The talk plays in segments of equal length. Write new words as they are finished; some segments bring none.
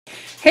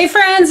Hey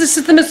friends, this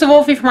is the Bev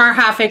Volfie from our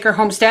Half Acre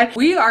Homestead.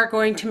 We are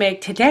going to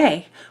make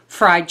today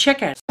fried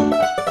chicken.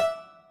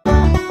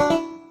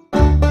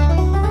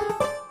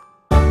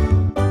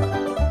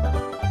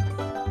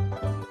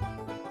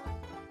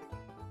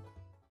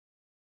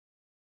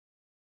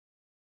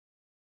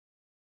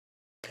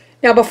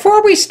 Now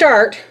before we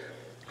start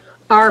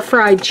our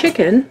fried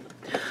chicken,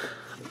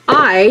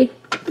 I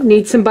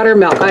need some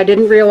buttermilk. I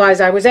didn't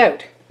realize I was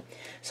out.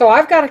 So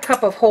I've got a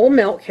cup of whole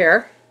milk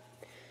here.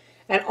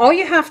 And all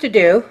you have to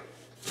do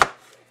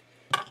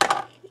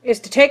is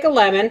to take a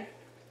lemon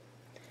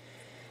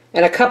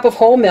and a cup of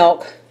whole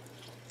milk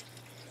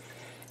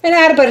and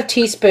add about a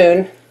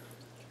teaspoon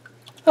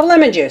of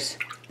lemon juice.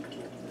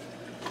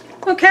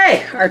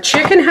 Okay, our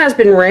chicken has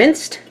been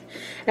rinsed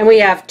and we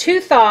have 2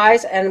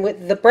 thighs, and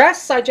with the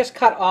breasts I just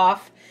cut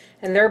off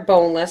and they're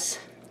boneless.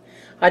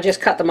 I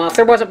just cut them off.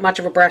 There wasn't much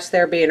of a breast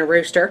there being a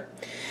rooster.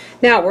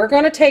 Now we're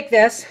going to take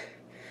this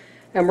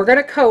and we're going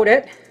to coat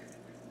it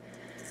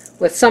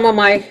with some of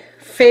my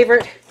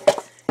favorite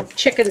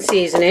chicken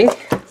seasoning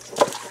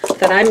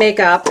that I make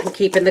up and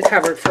keep in the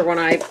cupboard for when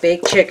I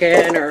bake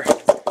chicken, or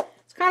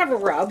it's kind of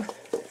a rub.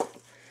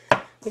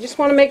 We just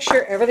want to make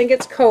sure everything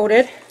gets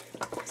coated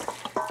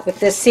with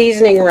this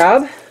seasoning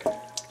rub.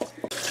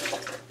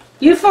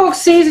 You folks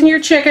season your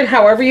chicken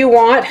however you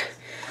want.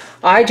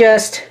 I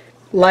just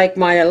like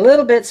mine a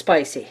little bit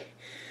spicy.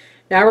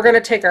 Now we're going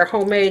to take our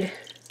homemade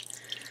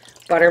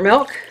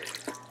buttermilk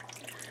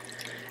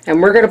and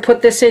we're going to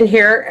put this in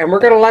here and we're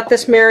going to let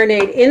this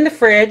marinate in the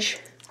fridge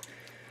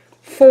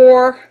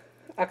for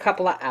a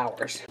couple of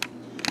hours.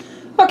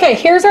 Okay,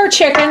 here's our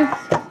chicken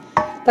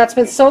that's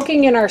been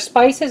soaking in our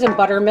spices and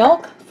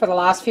buttermilk for the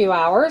last few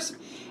hours.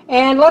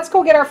 And let's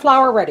go get our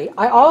flour ready.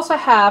 I also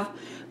have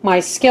my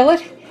skillet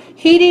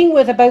heating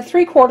with about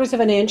 3/4 of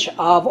an inch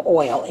of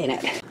oil in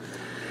it.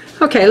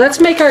 Okay,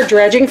 let's make our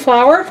dredging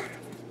flour.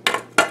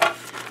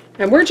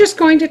 And we're just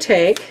going to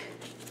take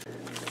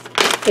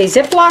a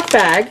Ziploc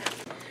bag.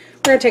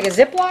 We're going to take a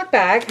Ziploc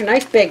bag, a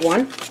nice big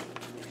one,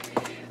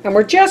 and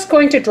we're just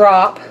going to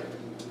drop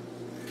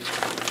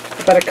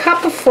about a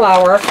cup of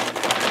flour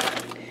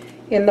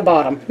in the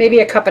bottom, maybe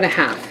a cup and a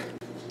half.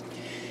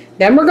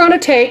 Then we're going to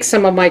take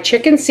some of my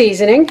chicken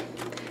seasoning,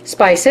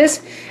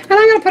 spices, and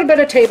I'm going to put about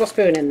a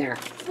tablespoon in there.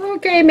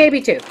 Okay, maybe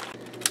 2.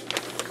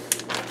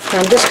 So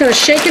I'm just going to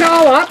shake it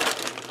all up,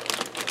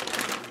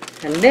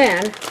 and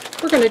then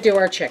we're going to do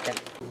our chicken.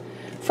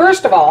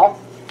 First of all,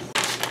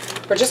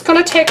 we're just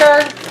going to take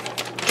our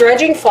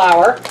dredging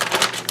flour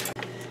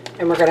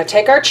and we're going to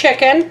take our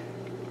chicken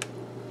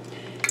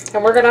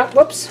and we're going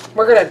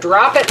to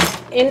drop it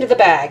into the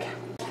bag.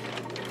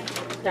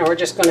 Now we're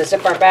just going to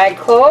zip our bag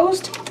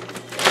closed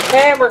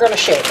and we're going to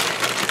shake.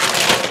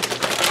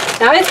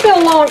 Now it's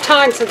been a long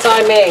time since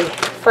I made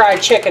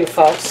fried chicken,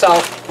 folks, so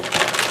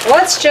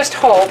let's just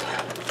hope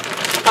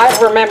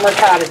I've remembered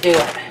how to do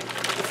it.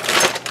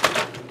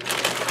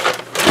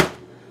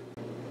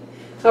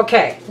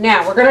 Okay,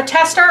 now we're going to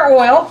test our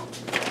oil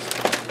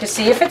to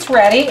see if it's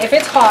ready, if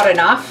it's hot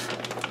enough.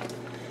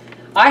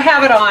 I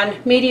have it on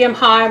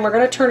medium-high, and we're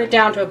going to turn it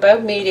down to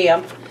about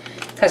medium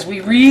because we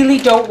really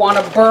don't want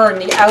to burn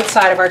the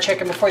outside of our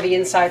chicken before the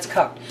inside's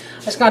cooked.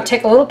 I'm just going to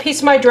take a little piece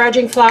of my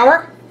dredging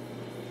flour,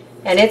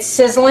 and it's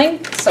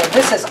sizzling, so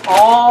this is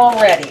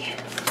all ready.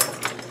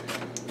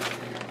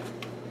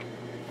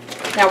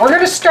 Now we're going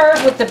to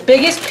start with the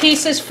biggest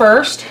pieces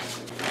first.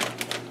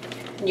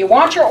 You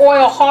want your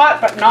oil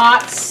hot but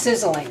not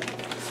sizzling.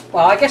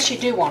 Well, I guess you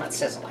do want it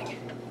sizzling.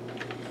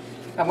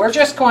 And we're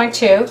just going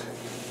to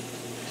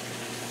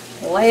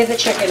lay the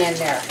chicken in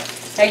there.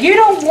 Now you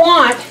don't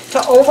want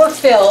to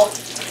overfill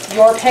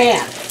your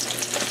pan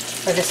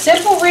for the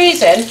simple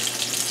reason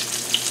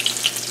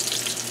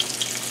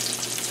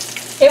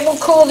it will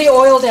cool the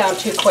oil down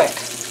too quick.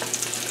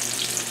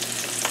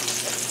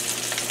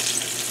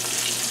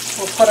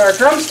 We'll put our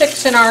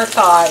drumsticks and our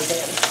thighs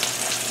in.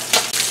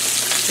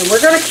 And we're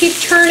going to keep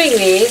turning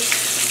these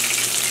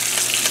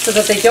so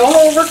that they don't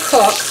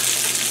overcook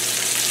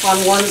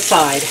on one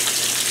side.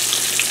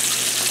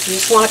 You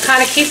just want to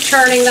kind of keep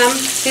turning them.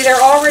 See, they're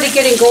already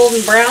getting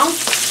golden brown,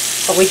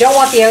 but we don't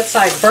want the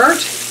outside burnt,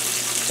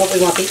 but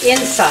we want the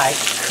inside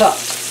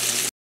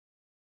cooked.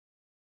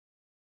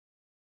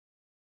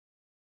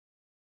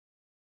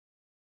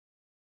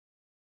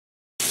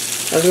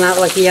 Doesn't that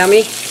look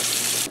yummy?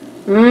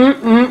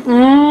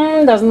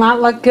 Doesn't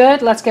that look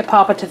good? Let's get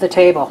Papa to the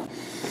table.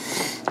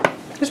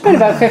 It's been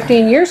about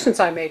 15 years since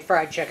I made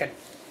fried chicken.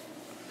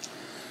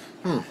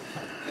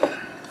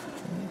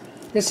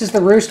 This is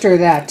the rooster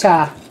that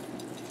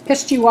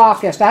pissed you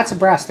off. Yes, that's a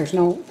breast. There's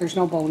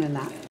no bone in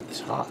that.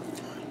 It's hot.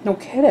 No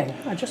kidding.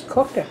 I just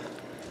cooked it.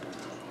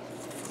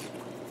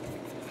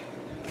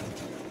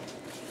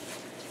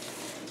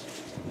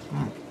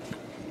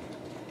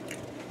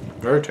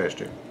 Very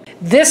tasty.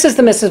 This is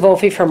the Mrs.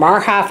 Volfie from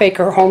our Half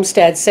Acre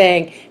Homestead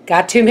saying,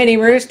 got too many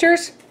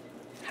roosters?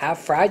 Have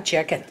fried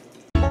chicken.